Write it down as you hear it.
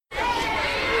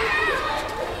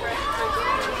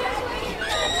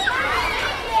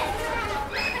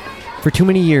For too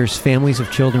many years, families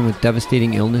of children with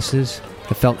devastating illnesses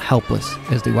have felt helpless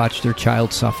as they watch their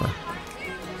child suffer.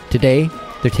 Today,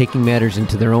 they're taking matters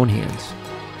into their own hands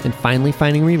and finally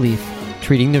finding relief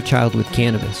treating their child with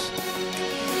cannabis.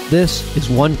 This is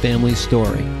one family's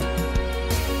story.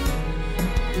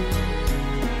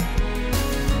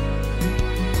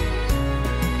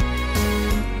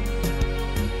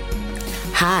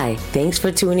 Hi, thanks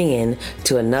for tuning in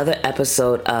to another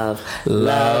episode of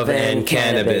Love and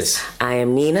Cannabis. I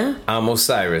am Nina. I'm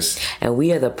Osiris. And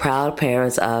we are the proud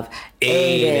parents of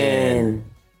Aiden.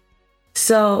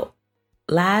 So,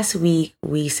 last week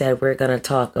we said we're going to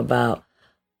talk about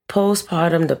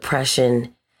postpartum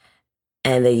depression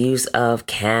and the use of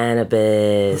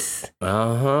cannabis.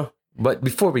 But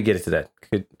before we get into that,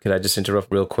 could I just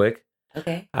interrupt real quick?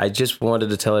 Okay. I just wanted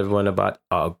to tell everyone about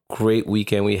a great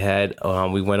weekend we had.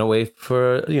 We went away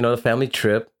for, a family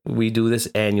trip. We do this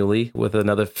annually with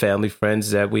another family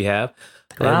friends that we have.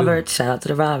 Roberts, shout out to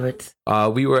the Roberts.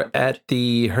 We were at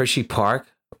the Hershey Park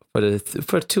for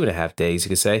 2.5 days, you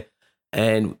could say.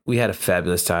 And we had a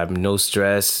fabulous time. No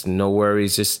stress, no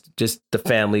worries, just the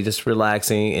family, just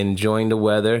relaxing, enjoying the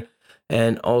weather.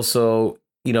 And also,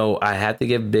 I had to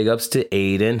give big ups to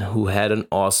Aiden, who had an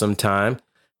awesome time.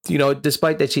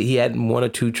 Despite that he had one or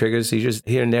two trigger seizures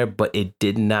here and there, but it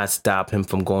did not stop him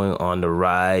from going on the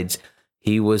rides.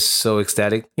 He was so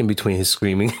ecstatic in between his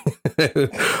screaming.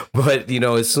 But,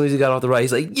 as soon as he got off the ride,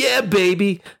 he's like, yeah,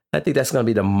 baby. I think that's going to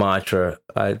be the mantra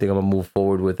I think I'm going to move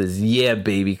forward with is, yeah,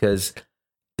 baby, because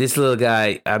this little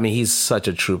guy, he's such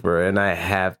a trooper, and I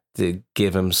have to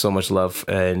give him so much love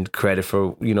and credit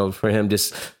for, for him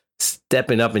just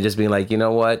stepping up and just being like, you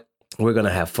know what? We're going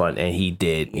to have fun. And he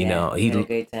did, he had a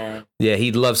great time. Yeah,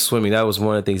 he loved swimming. That was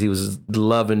one of the things. He was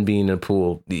loving being in the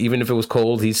pool. Even if it was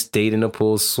cold, he stayed in the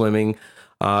pool swimming.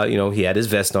 He had his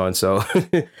vest on. So,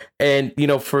 and,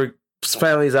 for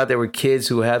families out there with kids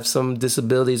who have some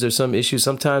disabilities or some issues,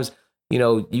 sometimes,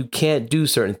 you can't do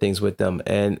certain things with them.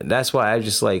 And that's why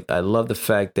I love the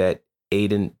fact that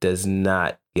Aiden does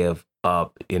not give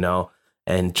up,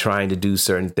 and trying to do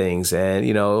certain things and,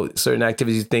 certain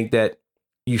activities you think that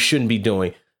you shouldn't be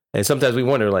doing. And sometimes we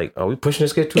wonder, like, are we pushing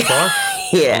this kid too far?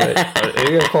 Yeah. Are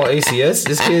you going to call ACS?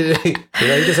 This kid, he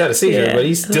just had a seizure, but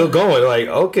he's still going. Like,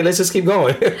 okay, let's just keep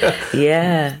going.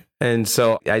 Yeah. And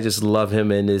so I just love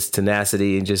him and his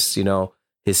tenacity and just,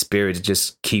 his spirit to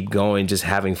just keep going, just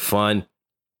having fun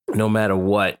no matter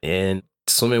what. And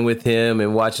swimming with him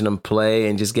and watching him play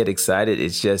and just get excited.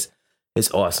 It's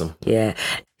awesome. Yeah.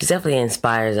 It definitely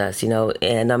inspires us,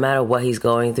 and no matter what he's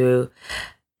going through,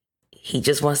 he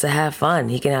just wants to have fun.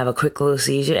 He can have a quick little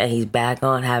seizure and he's back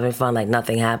on having fun like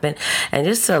nothing happened. And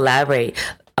just to elaborate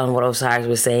on what Osiris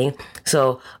was saying,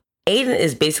 so Aiden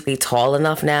is basically tall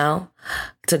enough now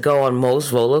to go on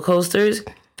most roller coasters,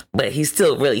 but he's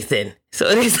still really thin. So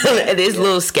it is a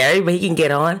little scary, but he can get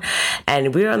on.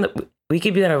 And we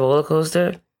could be on a roller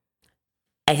coaster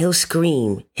and he'll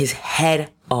scream his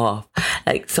head off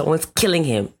like someone's killing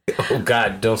him. Oh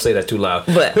God, don't say that too loud.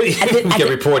 But we get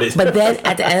reported. But then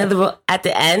at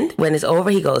the end when it's over,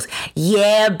 he goes,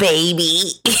 yeah,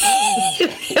 baby.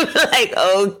 Like,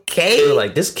 okay. We're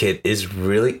like, this kid is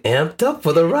really amped up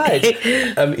for the ride.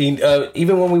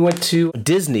 Even when we went to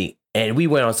Disney and we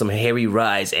went on some hairy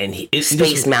rides and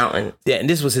Space Mountain. Yeah, and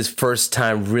this was his first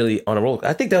time really on a roller.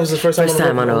 I think that was his first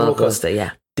time on a roller coaster.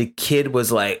 Yeah. The kid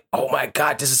was like, oh my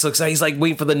God, this is so exciting. He's like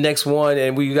waiting for the next one.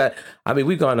 And we've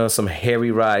gone on some hairy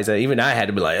rides. And even I had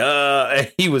to be like, and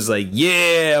he was like,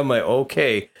 yeah. I'm like,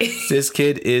 okay, this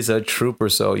kid is a trooper.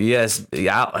 So yes,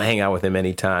 I'll hang out with him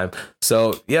anytime.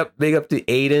 So yep, big up to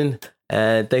Aiden.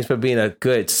 And thanks for being a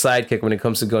good sidekick when it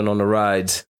comes to going on the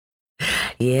rides.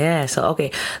 Yeah. So, okay,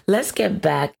 let's get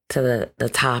back to the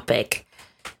topic.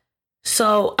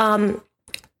 So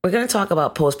we're going to talk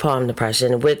about postpartum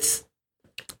depression, which...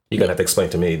 You're going to have to explain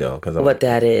to me, though. What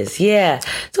that is. Yeah.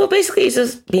 So basically, it's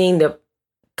just being the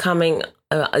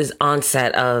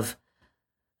onset of,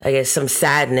 I guess, some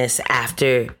sadness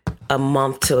after a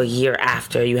month to a year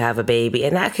after you have a baby.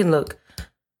 And that can look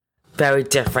very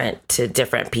different to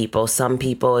different people. Some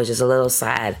people, it's just a little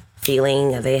sad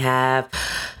feeling that they have.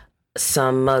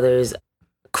 Some mothers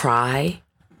cry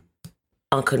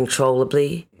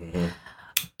uncontrollably. Mm-hmm.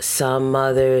 Some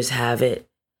mothers have it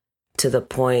to the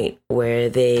point where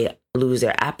they lose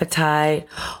their appetite,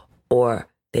 or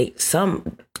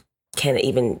some can't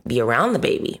even be around the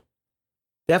baby.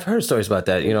 Yeah, I've heard stories about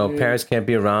that. Parents can't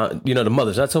be around, the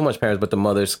mothers, not so much parents, but the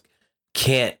mothers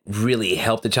can't really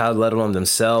help the child, let alone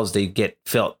themselves. They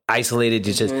felt isolated.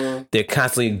 It's just, they're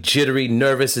constantly jittery,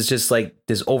 nervous. It's just like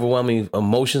this overwhelming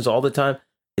emotions all the time.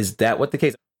 Is that what the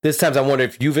case? there's times I wonder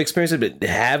if you've experienced it, but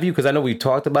have you? Because I know we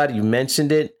talked about it, you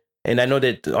mentioned it, and I know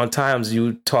that on times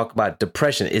you talk about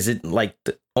depression. Is it like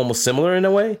almost similar in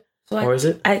a way? Or is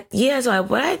it?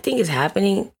 What I think is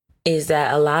happening is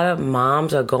that a lot of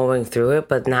moms are going through it,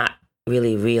 but not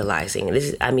really realizing.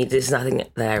 This is nothing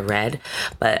that I read,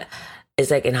 but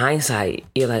it's like in hindsight,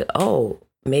 you're like, oh,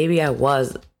 maybe I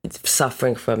was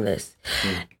suffering from this.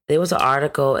 There was an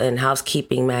article in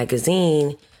Housekeeping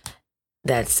magazine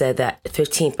that said that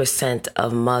 15%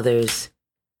 of mothers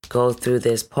go through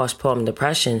this postpartum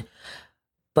depression,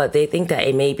 but they think that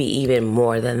it may be even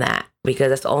more than that because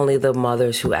that's only the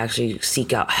mothers who actually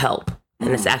seek out help and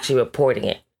it's actually reporting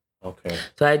it. Okay.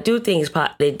 So I do think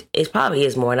it probably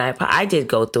is more, and I did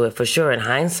go through it for sure. In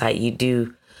hindsight, you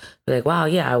do be like, wow,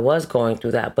 yeah, I was going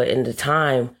through that, but in the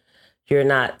time, you're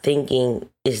not thinking,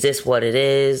 is this what it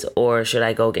is, or should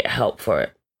I go get help for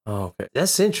it? Oh, okay.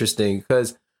 That's interesting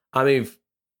because, I mean,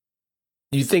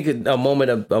 you think a moment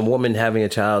of a woman having a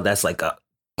child, that's like a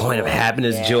point of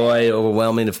happiness, joy,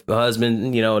 overwhelming. The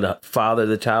husband, the father of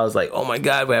the child is like, oh my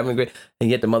God, we're having a great. And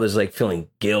yet the mother's like feeling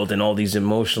guilt and all these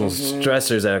emotional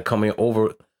stressors that are coming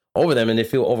over them and they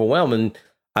feel overwhelmed. And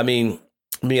I mean,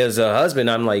 me as a husband,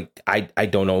 I'm like, I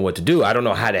don't know what to do. I don't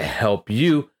know how to help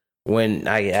you when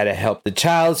I had to help the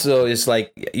child. So it's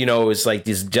like, it's like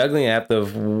this juggling act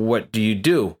of what do you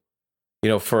do?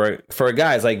 For a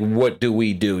guy, it's like, what do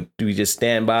we do? Do we just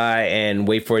stand by and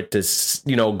wait for it to,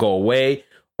 go away?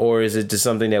 Or is it just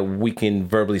something that we can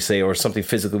verbally say or something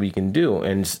physically we can do?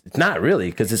 And it's not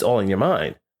really because it's all in your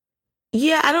mind.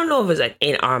 Yeah, I don't know if it's like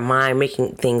in our mind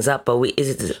making things up, but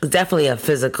it's definitely a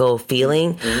physical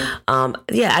feeling. I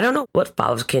don't know what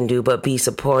fathers can do but be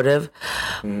supportive.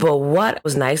 But what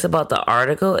was nice about the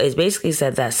article is basically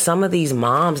said that some of these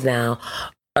moms now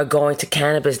are going to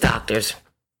cannabis doctors.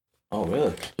 Oh,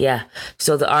 really? Yeah.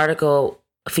 So the article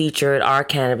featured our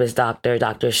cannabis doctor,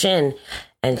 Dr. Shin,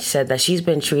 and said that she's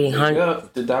been treating hundreds.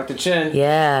 To Dr. Chen.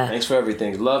 Yeah. Thanks for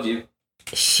everything. Love you.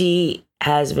 She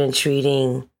has been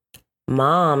treating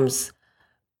moms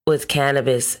with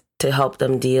cannabis to help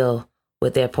them deal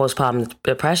with their postpartum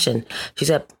depression. She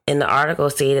said in the article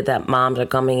stated that moms are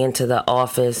coming into the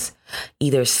office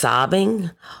either sobbing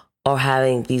or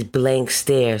having these blank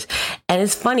stares. And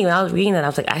it's funny, when I was reading that, I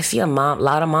was like, I see a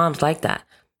lot of moms like that.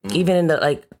 Even in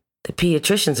the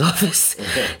pediatrician's office.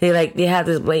 They have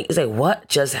this blank, it's like, what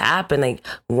just happened? Like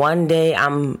one day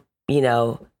I'm,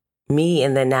 me,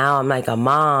 and then now I'm like a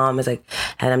mom. It's like,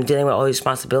 and I'm dealing with all these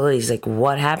responsibilities. Like,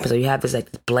 what happened? So you have this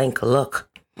blank look.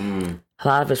 A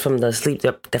lot of it's from the sleep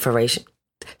deprivation,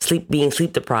 being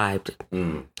sleep deprived.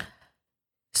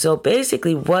 So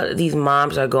basically, what these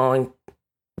moms are going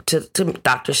to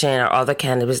Dr. Shan or other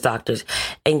cannabis doctors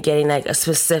and getting like a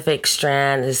specific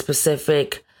strand, a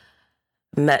specific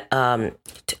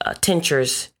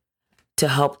tinctures to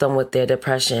help them with their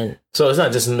depression. So it's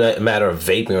not just a matter of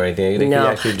vaping or anything. They can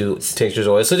actually do tinctures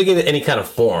oil. So they get any kind of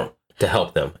form to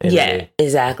help them.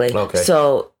 Exactly. Okay.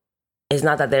 So it's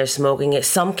not that they're smoking it.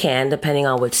 Some can, depending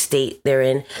on which state they're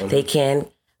in. They can,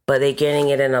 but they're getting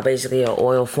it in basically an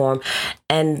oil form.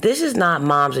 And this is not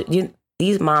moms.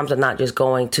 These moms are not just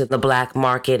going to the black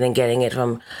market and getting it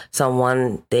from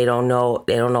someone they don't know.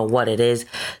 They don't know what it is.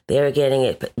 They're getting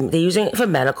it. They're using it for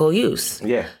medical use.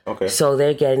 Yeah. Okay. So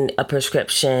they're getting a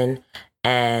prescription,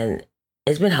 and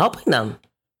it's been helping them.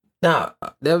 Now,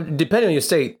 depending on your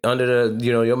state, under the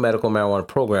your medical marijuana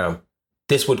program,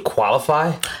 this would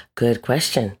qualify. Good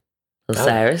question,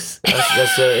 Osiris.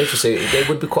 That's interesting.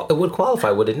 It would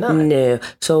qualify, would it not? No.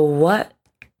 So what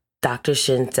Dr.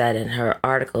 Shin said in her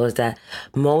article is that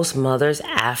most mothers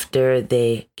after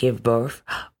they give birth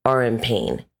are in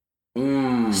pain.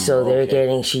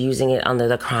 So she's using it under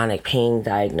the chronic pain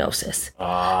diagnosis.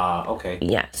 Okay.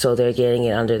 Yeah, so they're getting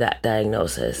it under that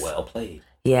diagnosis. Well played.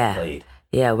 Yeah.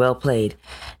 Yeah, well played.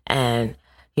 And,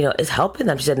 it's helping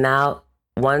them. She said now,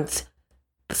 once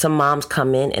some moms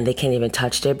come in and they can't even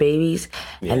touch their babies,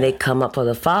 and they come up for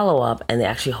the follow-up and they're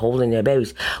actually holding their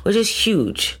babies, which is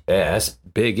huge. Yeah, that's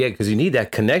big, because you need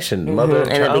that connection, mother and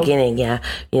child. In the beginning, you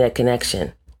need that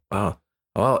connection. Wow.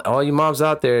 Well, all you moms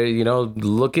out there,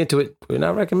 look into it. We're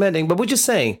not recommending, but we're just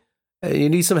saying, you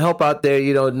need some help out there.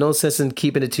 No sense in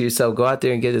keeping it to yourself. Go out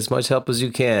there and get as much help as you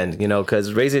can,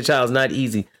 because raising a child is not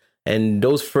easy. And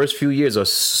those first few years are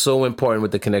so important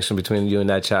with the connection between you and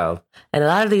that child. And a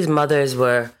lot of these mothers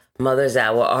were mothers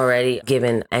that were already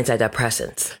given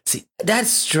antidepressants. See,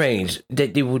 that's strange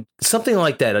that they would, something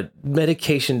like that, a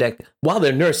medication that, while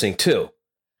they're nursing too.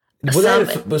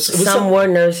 Some were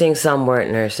nursing, some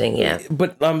weren't nursing, yeah.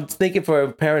 But I'm thinking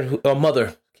for a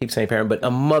mother, keep saying parent, but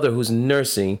a mother who's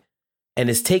nursing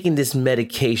and is taking this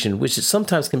medication, which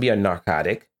sometimes can be a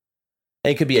narcotic,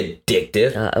 and it could be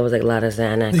addictive. It was like a lot of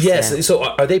Xanax. Yes. Yeah. So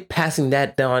are they passing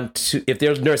that down to, if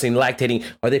they're nursing, lactating,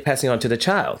 are they passing on to the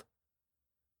child?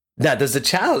 Now, does the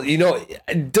child,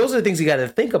 those are the things you got to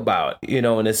think about, in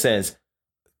a sense.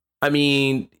 I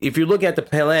mean, if you're looking at the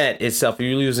plant itself, if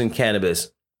you're using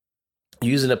cannabis,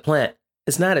 using a plant,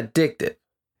 it's not addictive.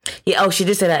 Yeah. Oh, she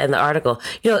did say that in the article.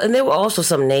 And there were also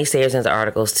some naysayers in the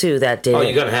articles too that did. Oh,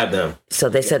 you're gonna have them. So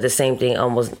they said the same thing,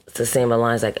 almost the same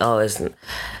lines, like, oh, it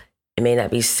may not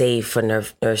be safe for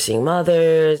nursing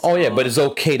mothers. Oh yeah, but it's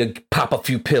okay to pop a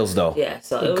few pills though. Yeah.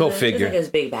 So go figure. It's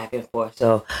big back and forth.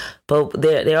 So, but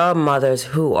there are mothers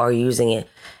who are using it.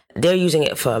 They're using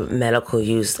it for medical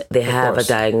use. They have a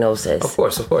diagnosis. Of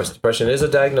course. Depression is a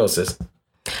diagnosis.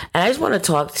 And I just want to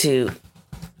talk to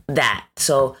that.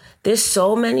 So there's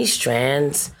so many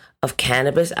strands of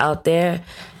cannabis out there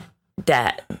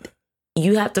that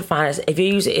you have to find. If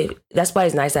you're using it, that's why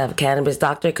it's nice to have a cannabis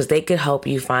doctor, because they could help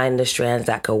you find the strands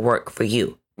that could work for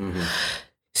you. Mm-hmm.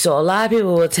 So a lot of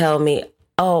people will tell me,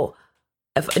 oh,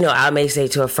 I may say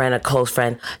to a friend, a close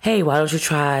friend, hey, why don't you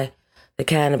try the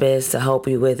cannabis to help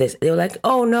you with this? They're like,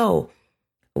 oh no,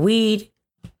 weed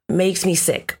makes me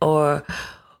sick, or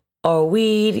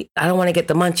weed, I don't want to get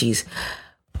the munchies.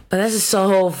 But that's just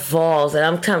so false, and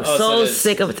I'm so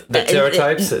sick of the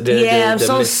stereotypes. I'm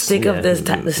so sick of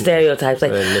the stereotypes.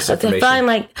 Like, I find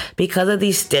like because of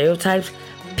these stereotypes,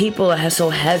 people are so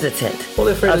hesitant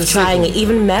of trying it,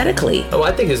 even medically. Oh,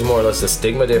 I think it's more or less the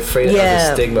stigma. They're afraid of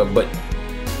the stigma, but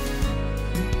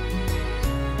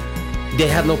they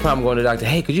have no problem going to the doctor.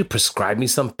 Hey, could you prescribe me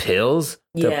some pills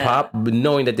to pop? But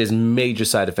knowing that there's major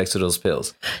side effects to those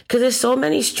pills. Because there's so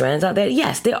many strands out there.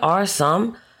 Yes, there are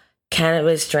some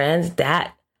cannabis strands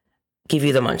that give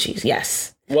you the munchies.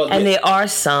 Yes. And there are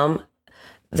some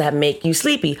that make you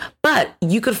sleepy. But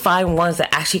you could find ones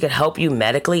that actually could help you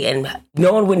medically and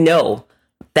no one would know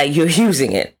that you're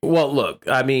using it. Well, look,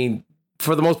 I mean,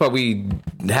 for the most part, we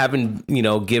haven't,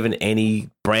 given any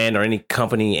brand or any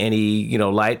company any,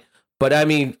 light. But I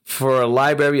mean, for a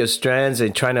library of strands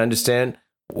and trying to understand,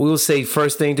 we'll say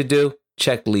first thing to do,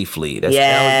 check Leafly. That's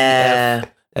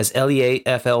That's Leafly,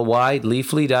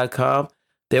 leafly.com.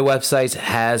 Their website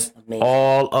has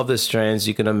all of the strains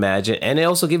you can imagine. And they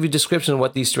also give you a description of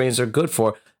what these strains are good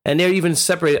for. And they're even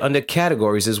separated under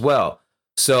categories as well.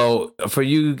 So for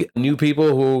you new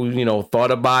people who,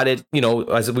 thought about it,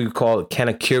 as we call it, kind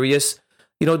of curious,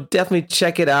 definitely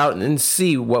check it out and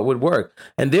see what would work.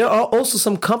 And there are also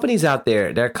some companies out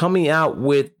there that are coming out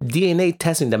with DNA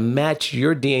testing to match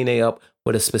your DNA up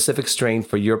with a specific strain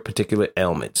for your particular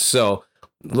ailment. So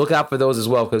look out for those as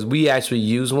well, because we actually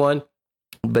use one,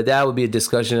 but that would be a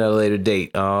discussion at a later date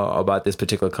about this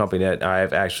particular company that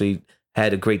I've actually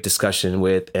had a great discussion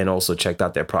with and also checked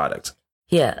out their products.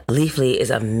 Yeah, Leafly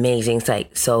is an amazing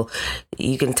site. So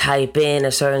you can type in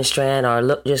a certain strand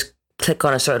or just click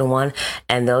on a certain one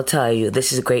and they'll tell you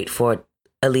this is great for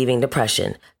alleviating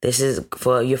depression. This is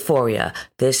for euphoria.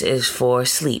 This is for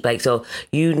sleep. Like, so,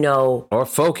 or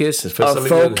focus. For some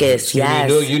focus,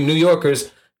 yes. You New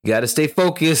Yorkers, you got to stay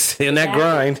focused in that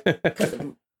grind.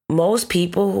 Most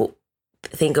people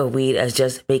think of weed as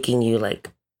just making you like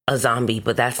a zombie,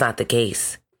 but that's not the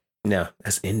case. No,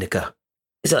 that's indica.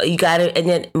 So you got to, and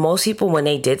then most people, when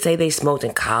they did say they smoked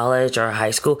in college or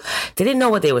high school, they didn't know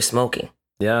what they were smoking.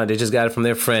 Yeah, they just got it from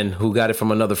their friend who got it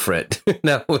from another friend.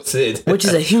 That was it. Which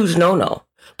is a huge no-no.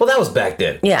 Well, that was back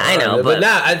then. Yeah, I know. But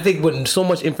now, I think with so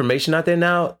much information out there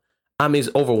now, I mean,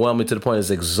 it's overwhelming to the point it's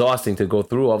exhausting to go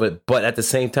through all of it. But at the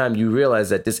same time, you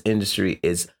realize that this industry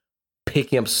is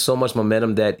picking up so much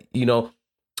momentum that,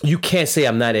 you can't say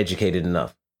I'm not educated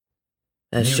enough.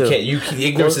 That's true.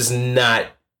 Ignorance is not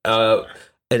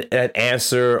an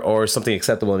answer or something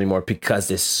acceptable anymore because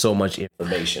there's so much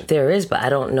information. There is, but I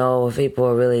don't know if people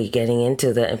are really getting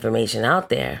into the information out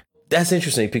there. That's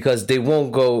interesting because they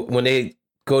won't go, when they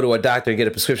go to a doctor and get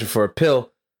a prescription for a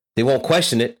pill, they won't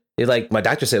question it. They're like, my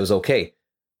doctor said it was okay.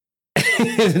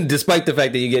 Despite the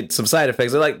fact that you get some side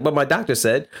effects. They're like, but my doctor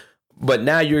said. But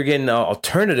now you're getting an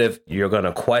alternative, you're going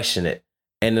to question it.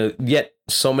 And yet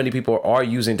so many people are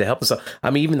using to help themselves. I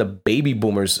mean, even the baby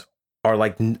boomers are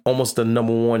like almost the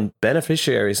number one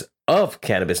beneficiaries of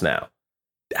cannabis now.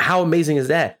 How amazing is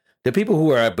that? The people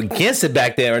who are up against it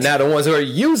back there are now the ones who are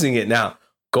using it now.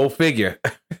 Go figure.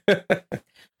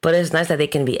 But it's nice that they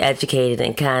can be educated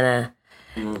and kind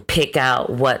of pick out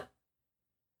what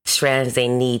strands they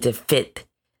need to fit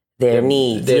their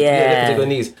needs. Their particular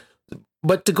needs.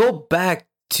 But to go back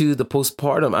to the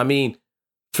postpartum, I mean,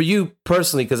 for you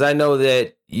personally, because I know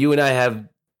that you and I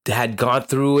had gone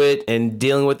through it and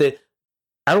dealing with it,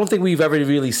 I don't think we've ever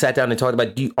really sat down and talked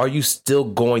about, are you still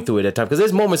going through it at times? Because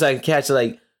there's moments I can catch,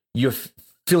 like, you're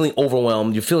feeling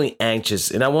overwhelmed, you're feeling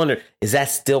anxious. And I wonder, is that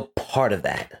still part of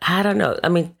that? I don't know. I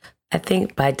mean, I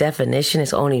think by definition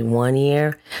it's only 1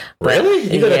 year. But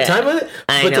Really? You got a time on it?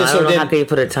 I know. I don't know how can you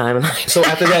put a time on it. So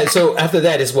after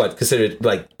that is what? Considered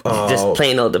like... just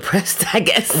plain old depressed, I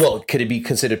guess. Well, could it be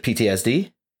considered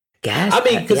PTSD? Yes. I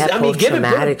mean, because giving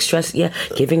birth, stress. Yeah,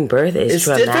 giving birth is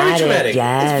traumatic. It's very traumatic.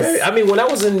 Yes. I mean, when I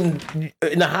was in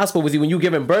the hospital with you, when you were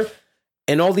giving birth,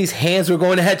 and all these hands were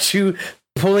going at you,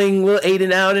 pulling little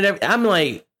Aiden out and everything, I'm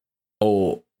like,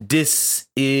 oh, this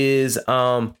is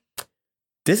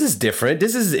different.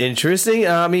 This is interesting.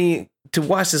 I mean, to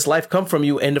watch this life come from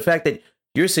you, and the fact that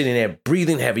you're sitting there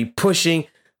breathing heavy, pushing.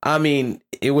 I mean,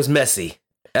 it was messy.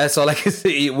 That's all I can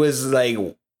say. It was like,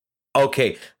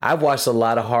 okay, I've watched a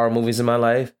lot of horror movies in my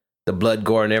life, the blood,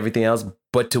 gore, and everything else.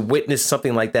 But to witness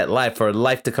something like that live, for a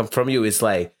life to come from you, it's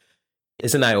like,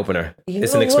 it's an eye opener.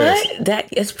 It's an experience. What? That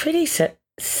it's pretty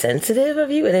sensitive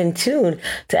of you and in tune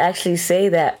to actually say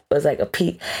that was like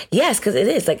a yes, because it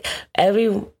is like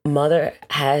every mother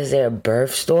has their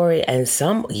birth story, and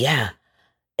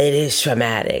it is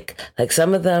traumatic. Like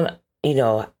some of them,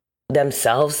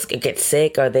 themselves get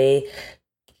sick, or they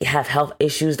have health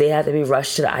issues, they have to be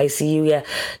rushed to the ICU. Yeah,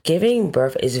 giving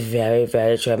birth is very,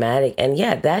 very traumatic, and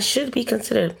that should be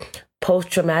considered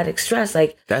post-traumatic stress.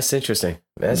 Like, that's interesting.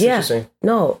 Interesting.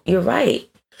 No, you're right.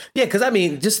 Yeah, because I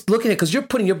mean, just looking at, because you're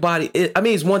putting your body,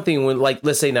 it's one thing when, like,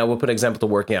 let's say now we'll put an example to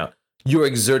working out. You're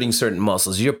exerting certain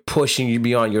muscles. You're pushing you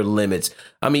beyond your limits.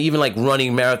 I mean, even like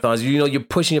running marathons, you're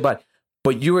pushing your body,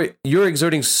 but you're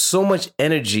exerting so much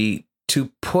energy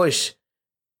to push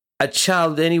a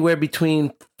child anywhere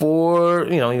between 4,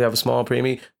 you have a small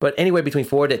preemie, but anywhere between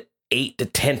 4 to 8 to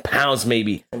 10 pounds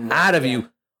maybe out of you.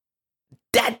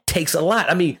 That takes a lot.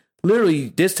 I mean, literally,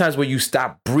 there's times where you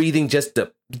stop breathing just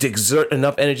to exert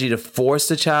enough energy to force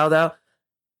the child out.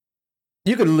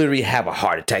 You could literally have a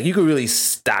heart attack. You could really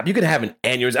stop. You could have an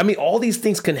aneurysm. I mean, all these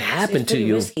things can happen to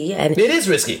you. Risky, and it is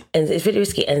risky. And it's really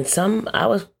risky. And I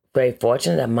was very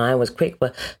fortunate that mine was quick,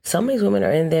 but some of these women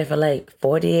are in there for like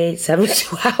 48,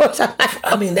 72 hours.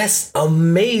 I mean, that's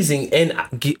amazing. And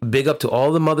big up to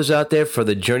all the mothers out there for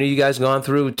the journey you guys gone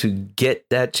through to get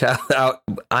that child out.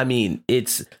 I mean,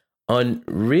 it's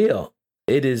unreal.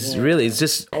 It is really, it's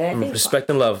just respect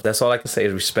and love. That's all I can say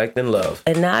is respect and love.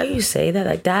 And now you say that,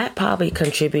 like, that probably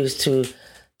contributes to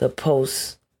the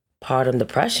postpartum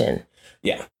depression.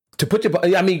 Yeah. To put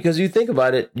because you think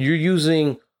about it, you're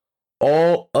using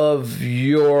all of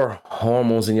your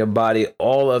hormones in your body,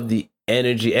 all of the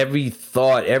energy, every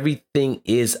thought, everything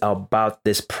is about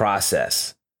this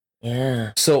process.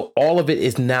 Yeah. So all of it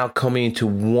is now coming into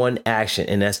one action,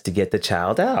 and that's to get the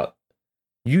child out.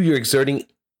 You're exerting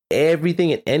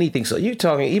everything and anything. So you're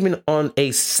talking even on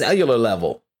a cellular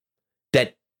level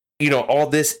that, all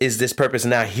this is this purpose.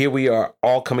 And now here we are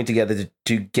all coming together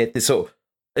to get this. So,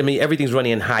 I mean, everything's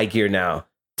running in high gear now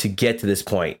to get to this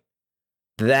point.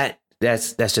 That's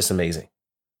just amazing.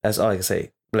 That's all I can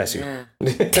say. Bless you. Yeah.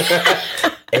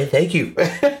 And thank you.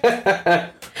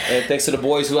 And thanks to the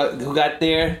boys who got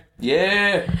there.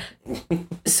 Yeah.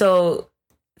 So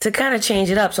to kind of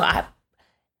change it up,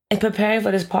 in preparing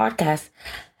for this podcast,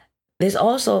 there's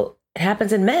also, it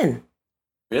happens in men.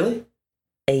 Really?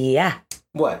 Yeah.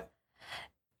 What?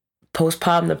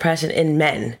 Postpartum depression in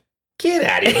men. Get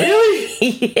out of here.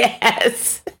 Really?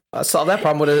 Yes. I saw that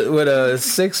problem with a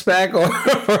 6-pack or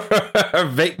a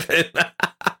vape pen.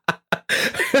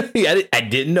 I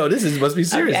didn't know. This must be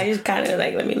serious. Okay, I just kind of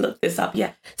like, let me look this up.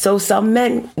 Yeah. So some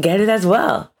men get it as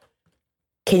well.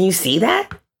 Can you see that?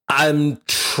 I'm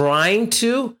trying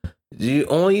to. The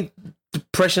only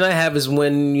depression I have is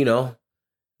when, the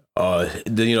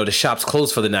shop's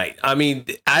closed for the night. I mean,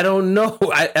 I don't know.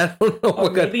 I don't know.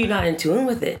 Maybe you're not in tune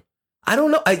with it. I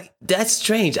don't know. That's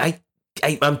strange.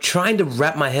 I'm trying to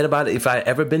wrap my head about it. If I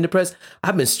ever been depressed,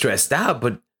 I've been stressed out,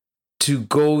 but to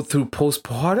go through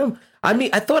postpartum, I mean,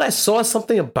 I thought I saw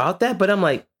something about that, but I'm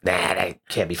like, nah, that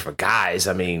can't be for guys.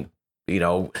 I mean,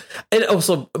 and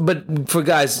also, but for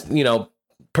guys,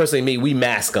 personally, me, we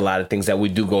mask a lot of things that we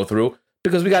do go through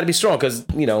because we got to be strong because,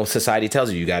 society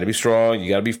tells you got to be strong, you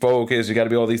got to be focused, you got to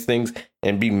be all these things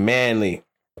and be manly.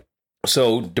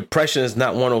 So depression is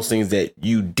not one of those things that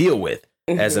you deal with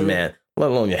as a man,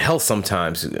 let alone your health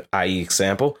sometimes, i.e.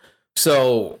 example.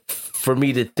 So for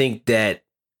me to think that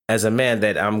as a man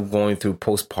that I'm going through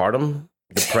postpartum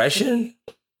depression,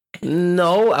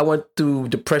 no, I went through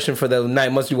depression for the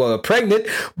 9 months you were pregnant,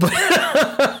 but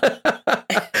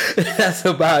that's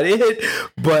about it.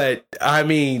 But I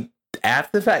mean,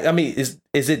 after the fact, I mean, is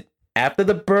it after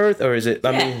the birth or is it,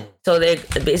 I mean. So they're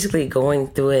basically going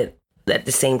through it at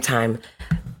the same time.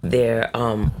 their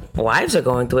wives are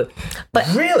going through it. But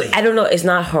Really? I don't know. It's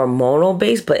not hormonal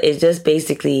based, but it's just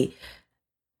basically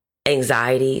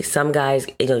anxiety. Some guys,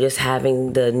 just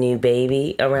having the new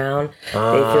baby around,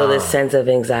 they feel this sense of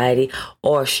anxiety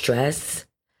or stress,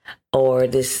 or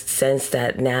this sense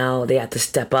that now they have to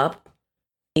step up,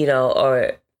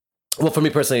 or... Well, for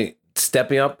me personally,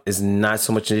 stepping up is not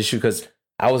so much an issue because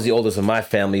I was the oldest of my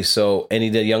family. So any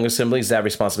of the younger siblings, that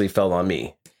responsibility fell on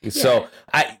me. Yeah.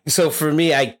 So for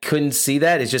me, I couldn't see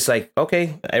that. It's just like,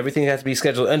 okay, everything has to be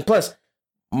scheduled. And plus,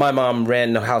 my mom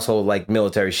ran the household like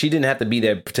military. She didn't have to be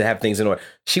there to have things in order.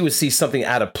 She would see something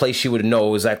out of place. She would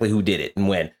know exactly who did it and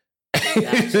when.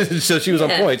 Gotcha. So she was on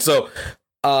point. So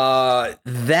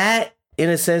that, in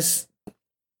a sense,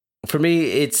 for me,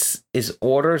 it's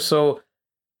order. So,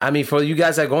 I mean, for you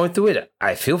guys that are going through it,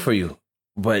 I feel for you.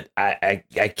 But I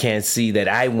can't see that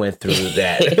I went through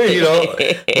that.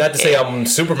 Not to say I'm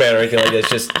Superman or anything like that. It's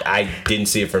just I didn't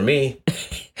see it for me.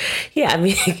 Yeah, I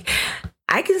mean...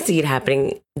 I can see it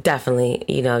happening, definitely,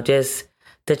 just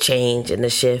the change and the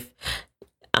shift.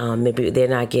 Maybe they're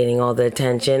not getting all the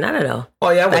attention. I don't know. Oh,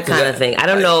 yeah. That kind of thing. I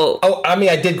don't know. Oh, I mean,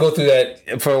 I did go through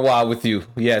that for a while with you.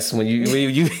 Yes. When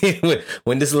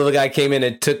when this little guy came in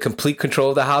and took complete control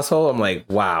of the household, I'm like,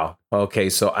 wow. Okay,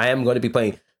 so I am going to be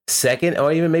playing second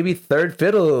or even maybe third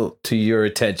fiddle to your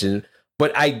attention.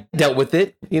 But I dealt with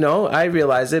it, I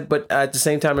realized it. But at the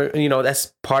same time,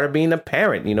 that's part of being a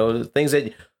parent,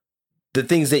 the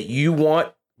things that you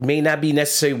want may not be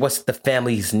necessarily what's the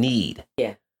family's need.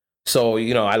 Yeah. So,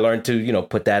 I learned to,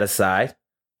 put that aside.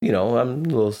 I'm a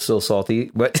little still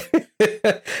salty, but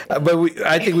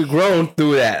I think we've grown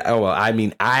through that. Oh, well, I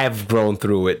mean, I've grown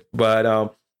through it,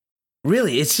 but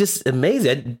really, it's just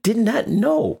amazing. I did not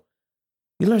know.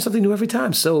 You learn something new every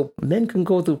time. So men can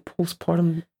go through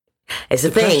postpartum. It's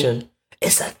a thing.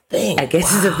 It's a thing. I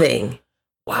guess it's a thing.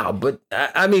 Wow, but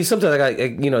I mean, sometimes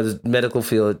the medical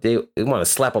field, they want to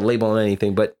slap a label on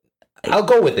anything, but I'll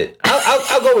go with it.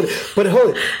 I'll go with it. But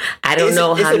hold it. I don't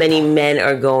know how many men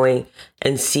are going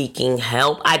and seeking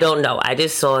help. I don't know. I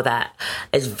just saw that.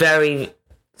 It's very,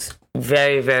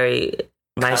 very, very...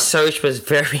 My search was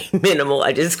very minimal.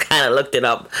 I just kind of looked it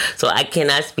up. So I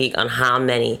cannot speak on how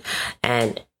many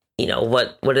and...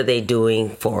 what are they doing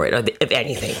for it, or if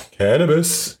anything?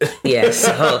 Cannabis. Yeah,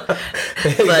 so, but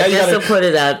just to put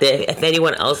it out there, if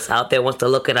anyone else out there wants to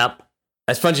look it up.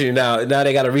 That's funny now. Now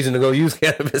they got a reason to go use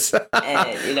cannabis.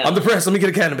 And, I'm depressed. Let me get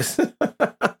a cannabis.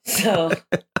 So.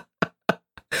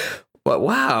 But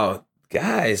wow,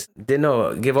 guys, didn't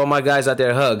know. Give all my guys out there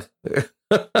a hug.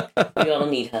 We all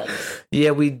need hugs.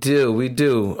 Yeah, we do. We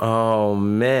do. Oh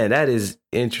man, that is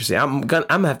interesting. I'm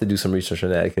gonna have to do some research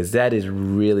on that because that is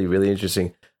really, really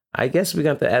interesting. I guess we're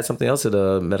gonna have to add something else to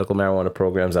the medical marijuana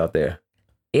programs out there.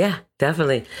 Yeah,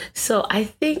 definitely. So I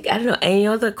think, I don't know, any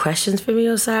other questions for me,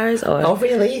 Osiris? Or... Oh,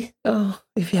 really? Oh,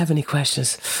 if you have any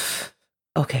questions.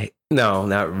 Okay. No,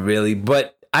 not really.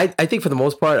 But I think for the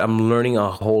most part, I'm learning a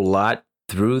whole lot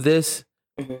through this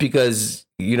because,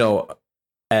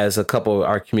 as a couple,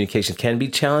 our communication can be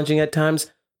challenging at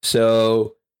times.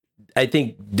 So I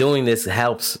think doing this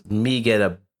helps me get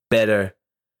a better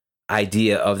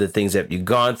idea of the things that you've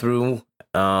gone through,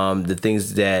 the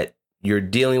things that you're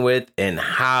dealing with, and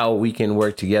how we can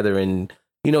work together and,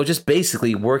 just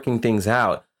basically working things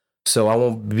out. So I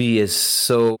won't be what's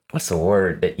the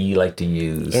word that you like to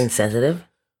use? Insensitive?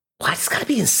 Why? It's got to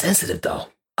be insensitive, though.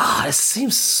 Oh, it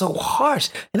seems so harsh.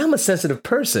 And I'm a sensitive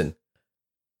person.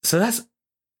 So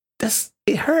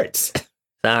it hurts.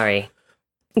 Sorry.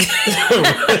 Yeah,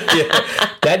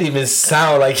 that didn't even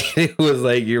sound like it was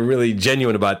like you're really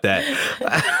genuine about that.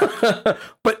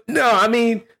 But no, I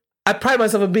mean, I pride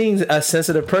myself on being a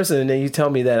sensitive person, and then you tell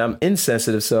me that I'm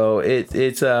insensitive. So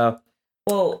it's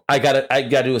well, I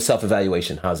gotta do a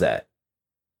self-evaluation. How's that?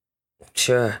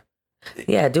 Sure.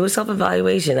 Yeah, do a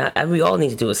self-evaluation. We all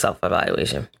need to do a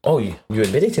self-evaluation. Oh, you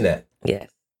admitting to that? Yes.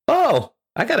 Oh,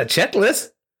 I got a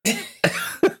checklist.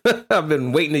 I've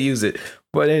been waiting to use it.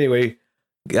 But anyway,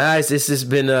 guys, this has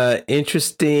been an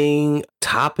interesting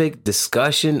topic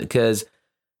discussion because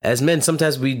as men,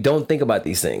 sometimes we don't think about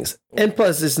these things. And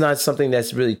plus, it's not something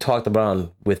that's really talked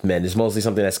about with men. It's mostly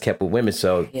something that's kept with women.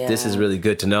 So This is really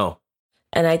good to know.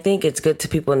 And I think it's good to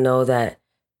people know that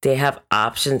they have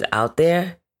options out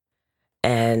there.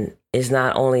 And it's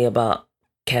not only about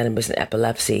cannabis and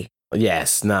epilepsy.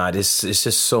 Yes, it's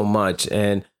just so much.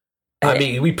 And I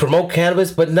mean, we promote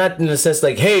cannabis, but not in the sense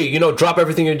like, hey, drop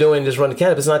everything you're doing, just run the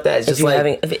cannabis. It's not that. It's just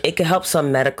like it could help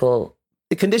some medical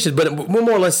conditions, but we're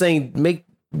more or less saying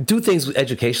do things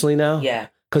educationally now. Yeah,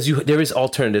 because there is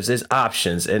alternatives, there's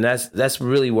options, and that's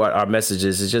really what our message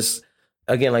is. It's just,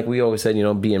 again, like we always said,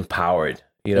 be empowered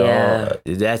You know,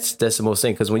 that's the most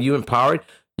thing. Because when you're empowered,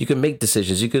 you can make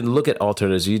decisions. You can look at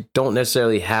alternatives. You don't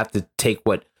necessarily have to take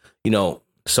what,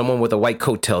 someone with a white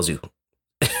coat tells you.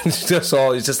 That's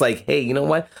all. It's just like, hey, you know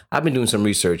what? I've been doing some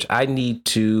research. I need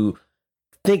to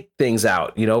think things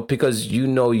out, because you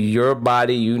know your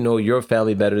body, you know your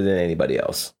family better than anybody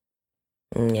else.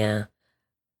 Yeah.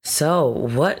 So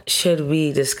what should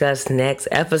we discuss next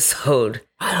episode?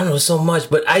 I don't know so much,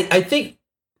 but I think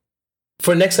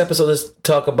for next episode, let's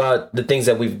talk about the things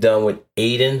that we've done with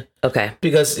Aiden. Okay.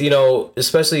 Because,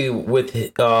 especially with,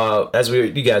 you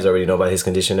guys already know about his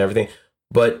condition and everything,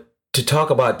 but to talk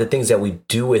about the things that we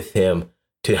do with him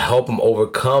to help him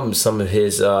overcome some of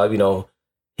his,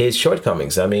 his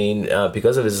shortcomings. I mean,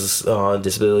 because of his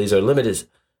disabilities or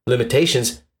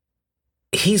limitations,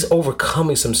 he's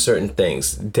overcoming some certain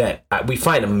things that we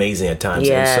find amazing at times.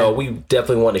 Yeah. And so we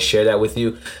definitely want to share that with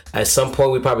you. At some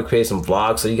point, we probably create some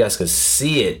vlogs so you guys can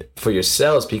see it for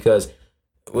yourselves, because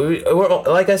we're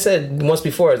like I said once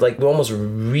before, it's like we're almost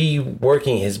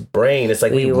reworking his brain. It's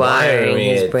like rewiring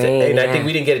his brain. And I think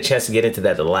we didn't get a chance to get into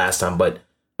that the last time, but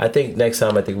I think next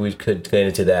time we could get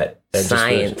into that. And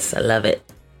science. I love it.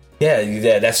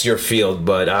 Yeah, that's your field.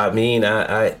 But I mean,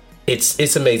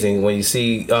 it's amazing when you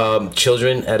see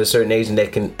children at a certain age and they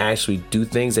can actually do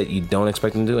things that you don't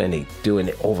expect them to do, and they do, and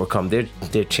they overcome.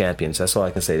 They're champions. That's all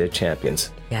I can say. They're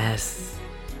champions. Yes.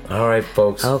 All right,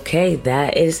 folks. Okay,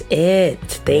 that is it.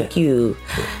 Thank you.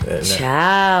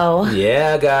 Ciao.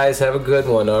 Yeah, guys, have a good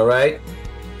one. All right.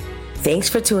 Thanks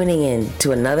for tuning in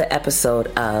to another episode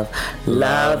of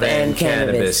Love and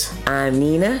Cannabis. I'm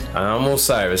Nina. I'm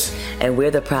Osiris. And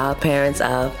we're the proud parents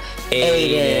of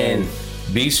Aiden.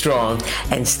 Be strong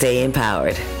and stay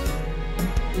empowered.